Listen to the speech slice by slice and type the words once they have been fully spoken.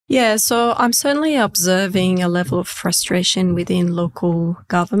Yeah, so I'm certainly observing a level of frustration within local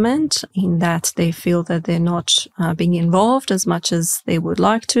government in that they feel that they're not being involved as much as they would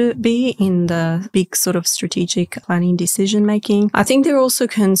like to be in the big sort of strategic planning decision making. I think they're also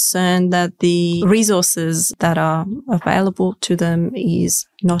concerned that the resources that are available to them is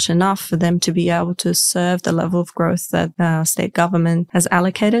not enough for them to be able to serve the level of growth that state government has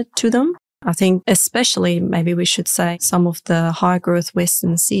allocated to them. I think especially, maybe we should say, some of the high growth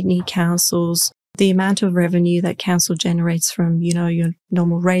Western Sydney councils, the amount of revenue that council generates from, your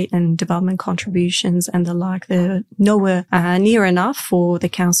normal rate and development contributions and the like, they're nowhere near enough for the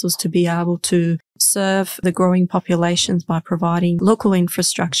councils to be able to serve the growing populations by providing local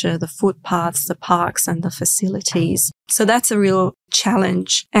infrastructure, the footpaths, the parks and the facilities. So that's a real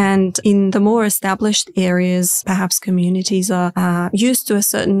challenge. And in the more established areas, perhaps communities are used to a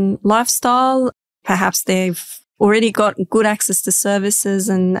certain lifestyle. Perhaps they've already got good access to services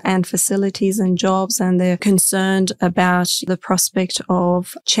and facilities and jobs, and they're concerned about the prospect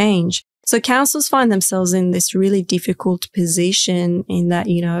of change. So councils find themselves in this really difficult position in that,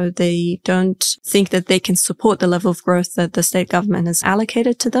 they don't think that they can support the level of growth that the state government has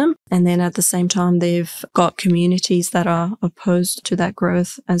allocated to them. And then at the same time, they've got communities that are opposed to that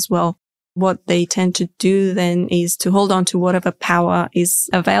growth as well. What they tend to do then is to hold on to whatever power is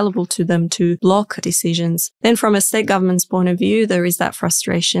available to them to block decisions. Then from a state government's point of view, there is that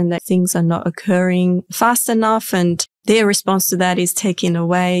frustration that things are not occurring fast enough, and their response to that is taking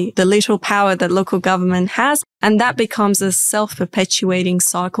away the little power that local government has. And that becomes a self-perpetuating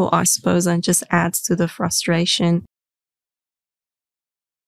cycle, I suppose, and just adds to the frustration.